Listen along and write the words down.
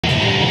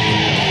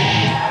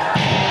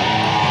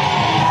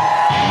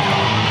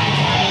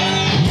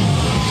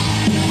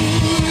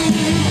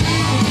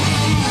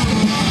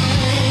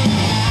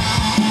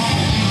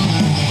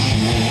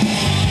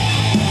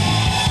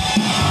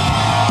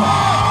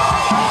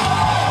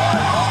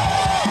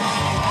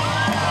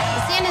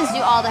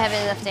all the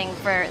heavy lifting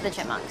for the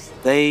Chipmunks.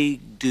 They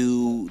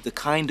do the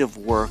kind of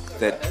work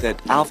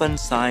that Alvin,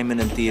 Simon,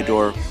 and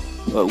Theodore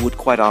would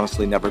quite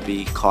honestly never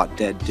be caught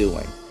dead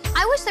doing.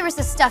 I wish there was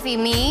a Stuffy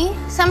me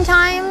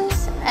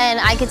sometimes, and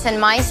I could send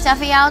my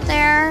Stuffy out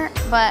there,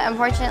 but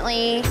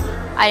unfortunately,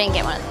 I didn't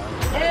get one of them.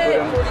 Hey,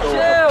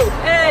 42!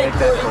 Hey,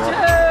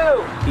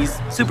 42!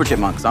 He's super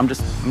Chipmunks. I'm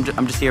just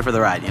here for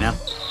the ride, you know?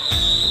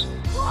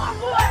 You're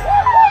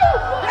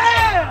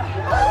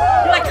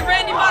like the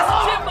Randy Moss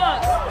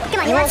Chipmunks! Come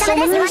on, you want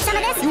some of this? You want some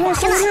of this? You want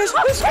some of this?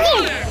 Let's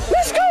go!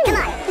 Let's go! Come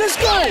on! Let's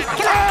go!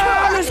 Come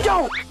on! Let's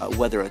go!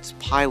 Whether it's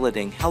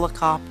piloting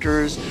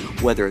helicopters,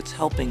 whether it's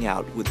helping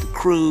out with the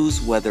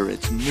crews, whether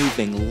it's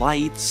moving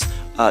lights,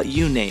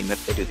 you name it.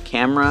 They do the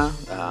camera,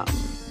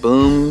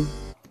 boom,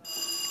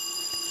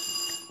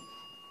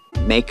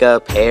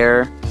 makeup,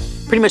 hair,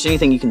 pretty much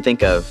anything you can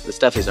think of, the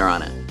Stuffies are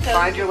on it.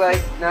 Find your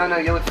leg. No,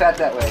 you look fat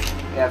that way.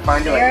 Yeah,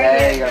 find your leg.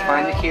 There you go.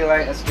 Find the key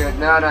light. That's good.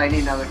 No, I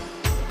need another.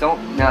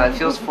 No, it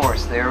feels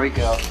forced. There we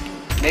go.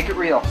 Make it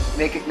real.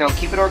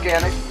 Keep it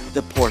organic.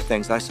 The poor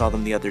things, I saw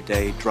them the other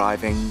day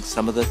driving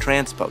some of the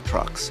transpo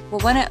trucks. Well,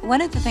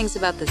 one of the things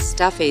about the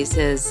Stuffies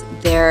is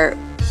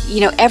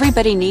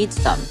everybody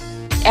needs them.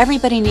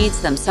 Everybody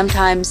needs them.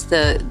 Sometimes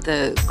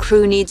the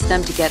crew needs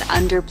them to get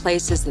under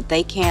places that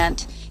they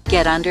can't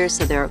get under,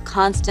 so they're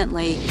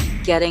constantly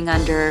getting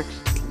under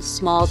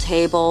small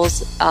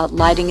tables.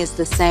 Lighting is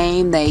the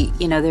same.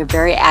 They're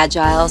very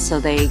agile,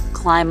 so they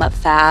climb up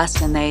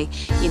fast and they,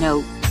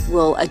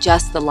 will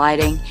adjust the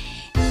lighting.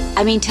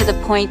 I mean, to the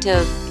point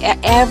of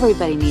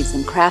everybody needs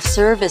them. Craft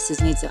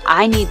services needs them.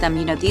 I need them.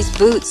 These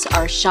boots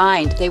are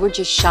shined. They were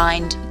just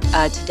shined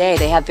today.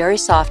 They have very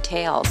soft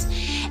tails.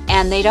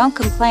 And they don't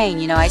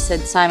complain. I said,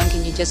 Simon,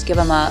 can you just give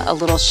them a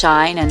little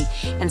shine?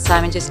 And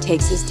Simon just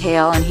takes his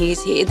tail, and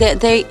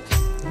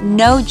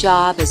no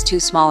job is too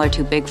small or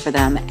too big for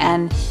them.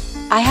 And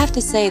I have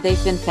to say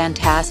they've been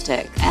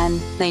fantastic,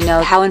 and they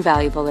know how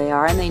invaluable they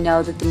are, and they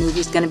know that the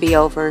movie's going to be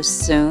over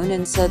soon,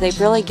 and so they've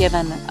really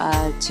given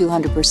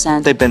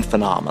 200%. They've been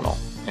phenomenal,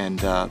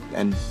 and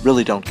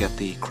really don't get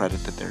the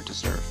credit that they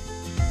deserve.